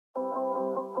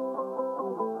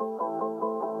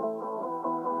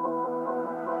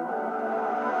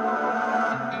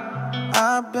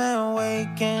I've been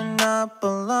waking up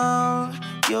alone.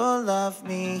 You left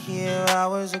me here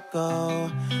hours ago.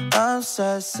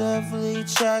 Obsessively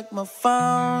check my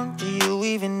phone. Do you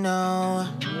even know?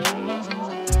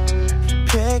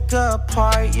 Pick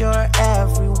apart your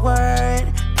every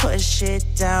word. Push it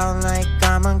down like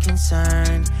I'm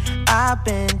unconcerned. I've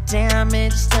been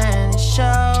damaged and it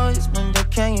shows. Wonder,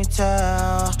 can you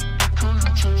tell?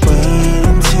 Wait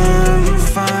until you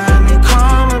finally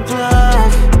call my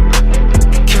bluff.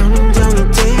 Counting down the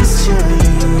days till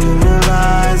you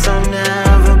realize I'll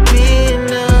never be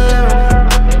enough.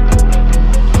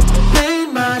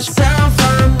 Made myself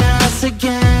a mess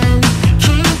again.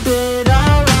 Keep it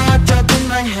all locked up in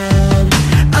my head.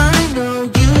 I know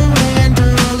you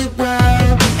handle it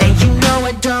well, and you know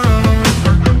I don't.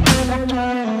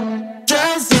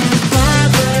 Does it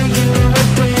bother you a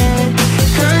bit?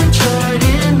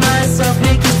 Contorting myself,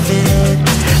 make it fit.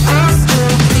 I'll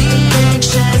still be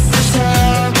anxious as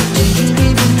hell. Do you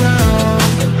even know?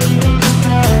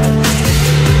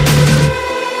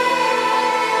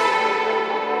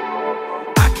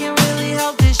 I can't really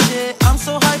help this shit. I'm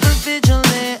so hyper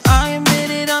vigilant. I admit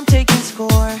it, I'm taking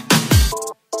score.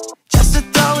 Just to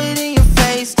throw it in your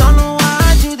face. Don't know why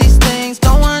I do these things.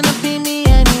 Don't wanna be me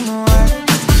anymore.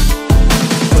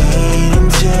 Wait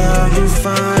until you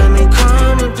find